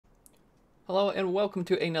Hello and welcome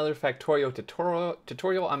to another Factorio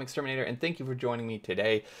tutorial. I'm Xterminator and thank you for joining me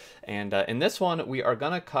today. And in this one, we are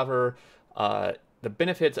going to cover the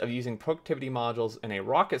benefits of using productivity modules in a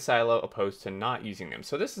rocket silo opposed to not using them.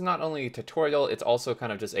 So this is not only a tutorial, it's also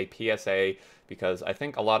kind of just a PSA because I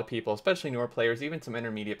think a lot of people, especially newer players, even some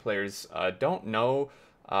intermediate players, don't know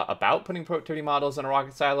about putting productivity models in a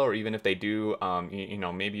rocket silo, or even if they do,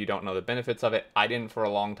 maybe you don't know the benefits of it. I didn't for a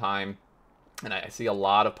long time. And I see a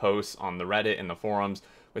lot of posts on the Reddit and the forums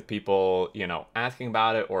with people, asking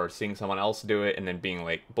about it or seeing someone else do it and then being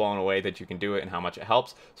like blown away that you can do it and how much it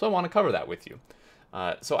helps. So I want to cover that with you.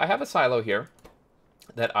 So I have a silo here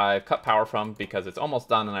that I've cut power from because it's almost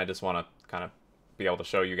done and I just want to kind of be able to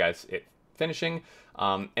show you guys it finishing.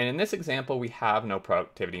 And in this example, we have no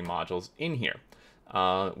productivity modules in here.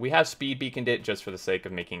 We have speed beaconed it just for the sake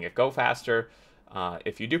of making it go faster.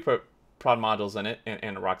 If you do put prod modules in it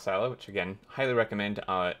and a rock silo, which again, highly recommend.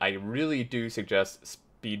 I really do suggest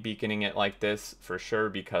speed beaconing it like this for sure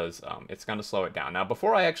because it's going to slow it down. Now,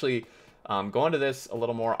 before I actually go into this a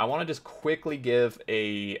little more, I want to just quickly give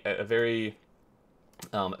a very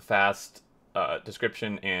fast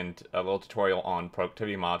description and a little tutorial on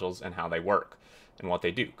productivity modules and how they work and what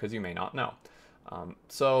they do, because you may not know.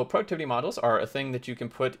 So productivity modules are a thing that you can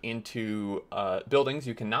put into buildings.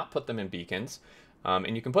 You cannot put them in beacons.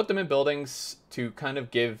 And you can put them in buildings to kind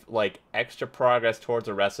of give like extra progress towards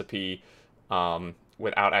a recipe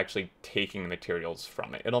without actually taking the materials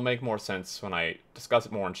from it. It'll make more sense when I discuss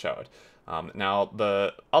it more and show it. Now,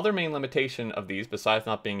 the other main limitation of these, besides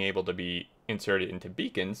not being able to be inserted into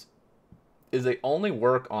beacons, is they only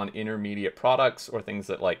work on intermediate products or things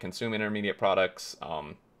that like consume intermediate products.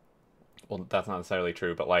 Well, that's not necessarily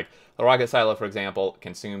true, but like the rocket silo, for example,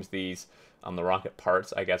 consumes these. The rocket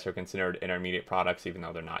parts, I guess, are considered intermediate products, even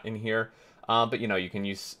though they're not in here. But you can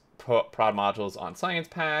use prod modules on science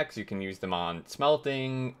packs. You can use them on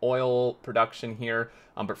smelting, oil production here.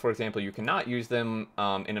 But for example, you cannot use them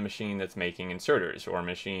in a machine that's making inserters or a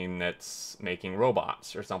machine that's making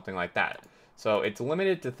robots or something like that. So it's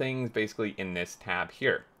limited to things basically in this tab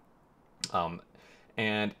here.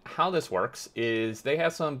 And how this works is they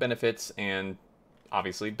have some benefits and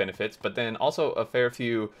obviously benefits, but then also a fair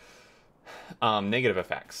few negative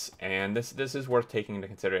effects, and this is worth taking into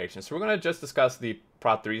consideration. So we're going to just discuss the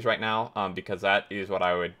prod 3s right now because that is what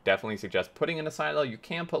I would definitely suggest putting in a silo. You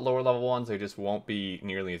can put lower level ones, they just won't be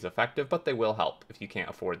nearly as effective, but they will help if you can't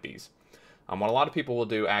afford these. What a lot of people will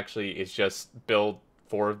do actually is just build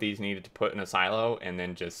 4 of these needed to put in a silo and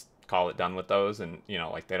then just call it done with those, and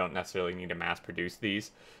like they don't necessarily need to mass produce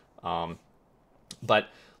these. But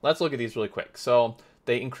let's look at these really quick. So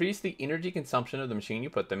they increase the energy consumption of the machine you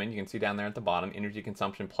put them in. You can see down there at the bottom, energy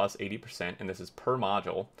consumption plus 80%, and this is per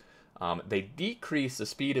module. They decrease the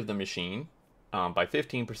speed of the machine by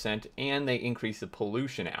 15%, and they increase the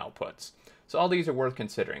pollution outputs. So all these are worth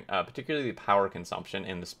considering, particularly the power consumption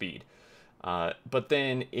and the speed. But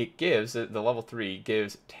then it gives, the level 3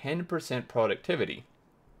 gives 10% productivity.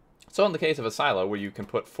 So in the case of a silo where you can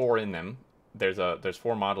put 4 in them, there's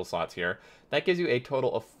 4 module slots here. That gives you a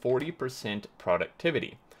total of 40%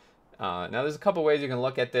 productivity. Now there's a couple ways you can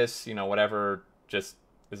look at this. Whatever just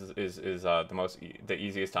is the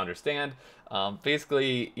easiest to understand.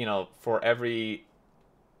 Basically, for every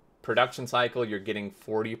production cycle, you're getting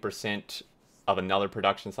 40% of another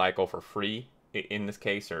production cycle for free in this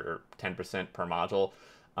case, or 10% per module.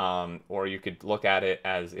 Or you could look at it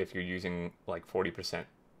as if you're using like 40%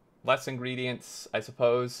 less ingredients, I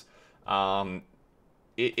suppose.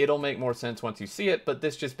 It'll make more sense once you see it, but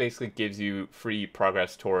this just basically gives you free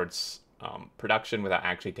progress towards production without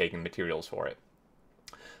actually taking materials for it.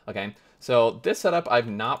 Okay, so this setup, I've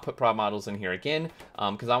not put prod models in here again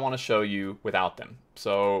because I want to show you without them.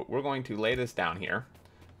 So we're going to lay this down here.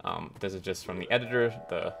 This is just from the editor,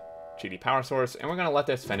 the GD power source, and we're going to let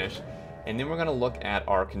this finish, and then we're going to look at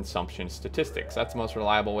our consumption statistics. That's the most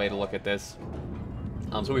reliable way to look at this.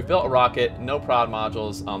 So we've built a rocket, no prod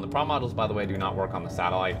modules. The prod modules, by the way, do not work on the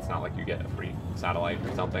satellite. It's not like you get a free satellite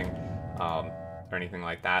or something, or anything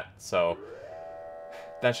like that. So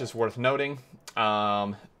that's just worth noting.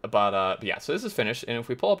 But yeah, so this is finished. And if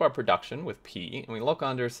we pull up our production with P, and we look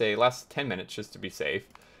under, say, last 10 minutes, just to be safe,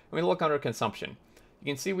 and we look under consumption,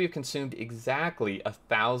 you can see we've consumed exactly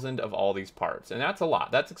 1,000 of all these parts. And that's a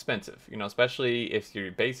lot. That's expensive, especially if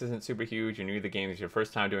your base isn't super huge, you're new to the game, it's your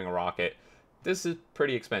first time doing a rocket. This is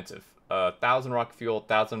pretty expensive. 1,000 rocket fuel,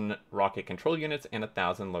 1,000 rocket control units, and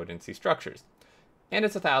 1,000 low density structures. And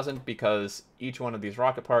it's 1,000 because each one of these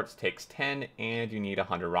rocket parts takes 10, and you need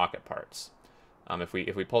 100 rocket parts. If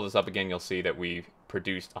we pull this up again, you'll see that we've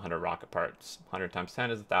produced 100 rocket parts. 100 times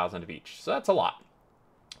 10 is 1,000 of each. So that's a lot.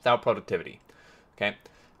 without productivity. Okay,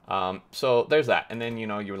 so there's that, and then you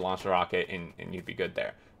would launch the rocket and you'd be good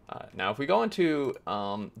there. Now if we go into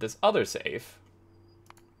this other save,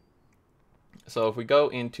 so if we go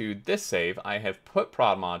into this save, I have put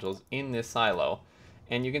prod modules in this silo,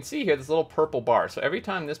 and you can see here this little purple bar. So every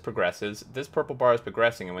time this progresses, this purple bar is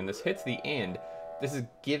progressing, and when this hits the end, this is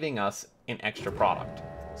giving us an extra product.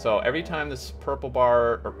 So every time this purple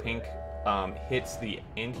bar or pink hits the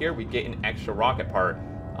end here, we get an extra rocket part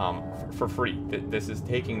for free. This is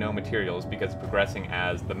taking no materials because it's progressing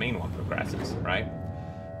as the main one progresses, right?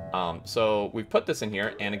 So we've put this in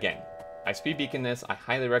here, and again, I speed beacon this. I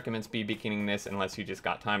highly recommend speed beaconing this unless you just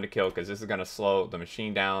got time to kill, because this is going to slow the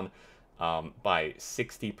machine down by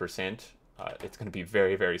 60%. It's going to be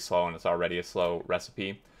very, very slow, and it's already a slow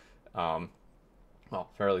recipe. Well,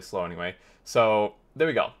 fairly slow anyway. So there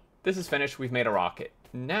we go. This is finished. We've made a rocket.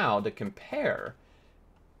 Now to compare,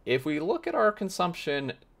 if we look at our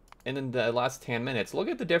consumption in the last 10 minutes, look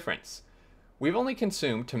at the difference. We've only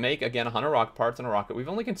consumed, to make, again, 100 rocket parts in a rocket, we've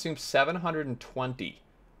only consumed 720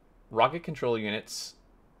 rocket control units,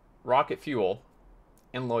 rocket fuel,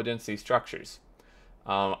 and low density structures.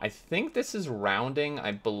 I think this is rounding.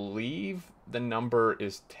 I believe the number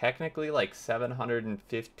is technically like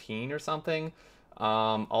 715 or something.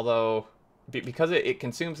 Although, because it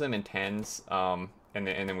consumes them in tens, and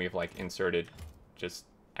then we've like inserted just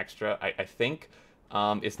extra, I think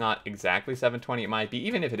it's not exactly 720. It might be,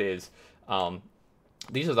 even if it is.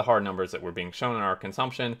 These are the hard numbers that were being shown in our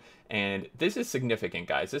consumption, and this is significant,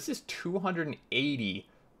 guys. This is 280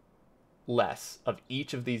 less of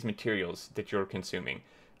each of these materials that you're consuming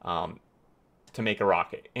to make a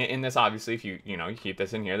rocket. And this, obviously, if you keep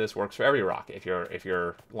this in here, this works for every rocket. If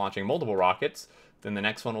you're launching multiple rockets, then the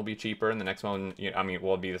next one will be cheaper, and the next one,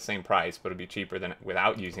 will be the same price, but it'll be cheaper than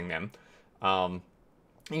without using them. I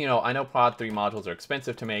know Pod 3 modules are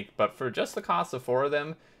expensive to make, but for just the cost of 4 of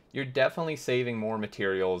them, you're definitely saving more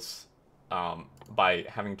materials by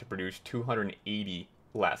having to produce 280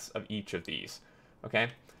 less of each of these. Okay,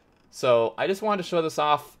 so I just wanted to show this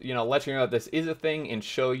off, let you know that this is a thing, and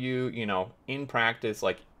show you, in practice,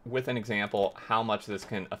 like with an example, how much this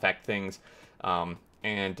can affect things.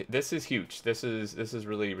 And this is huge. This is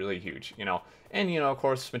really, really huge. And of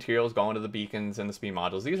course, materials going to the beacons and the speed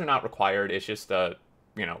modules. These are not required. It's just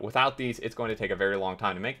without these, it's going to take a very long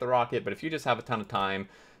time to make the rocket. But if you just have a ton of time,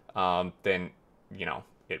 then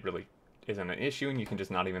it really isn't an issue, and you can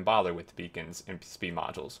just not even bother with the beacons and speed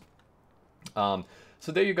modules.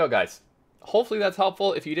 So there you go, guys. Hopefully that's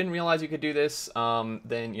helpful. If you didn't realize you could do this,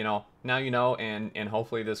 then now you know, and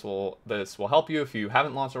hopefully this will help you if you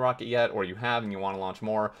haven't launched a rocket yet, or you have and you want to launch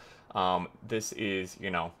more. This is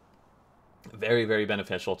very, very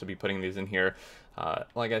beneficial to be putting these in here.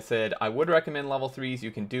 Like I said, I would recommend level 3s.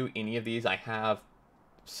 You can do any of these. I have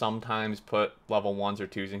sometimes put level 1s or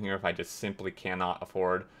 2s in here if I just simply cannot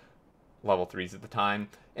afford level 3s at the time,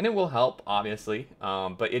 and it will help, obviously,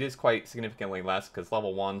 but it is quite significantly less, because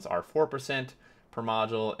level 1s are 4% per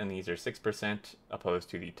module, and these are 6%, opposed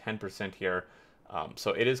to the 10% here.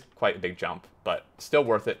 So it is quite a big jump, but still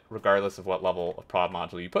worth it, regardless of what level of prod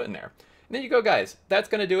module you put in there. And there you go, guys. That's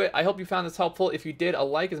going to do it. I hope you found this helpful. If you did, a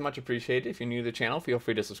like is much appreciated. If you're new to the channel, feel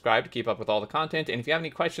free to subscribe to keep up with all the content. And if you have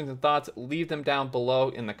any questions and thoughts, leave them down below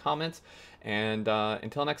in the comments. And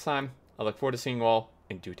until next time, I look forward to seeing you all,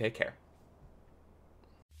 and do take care.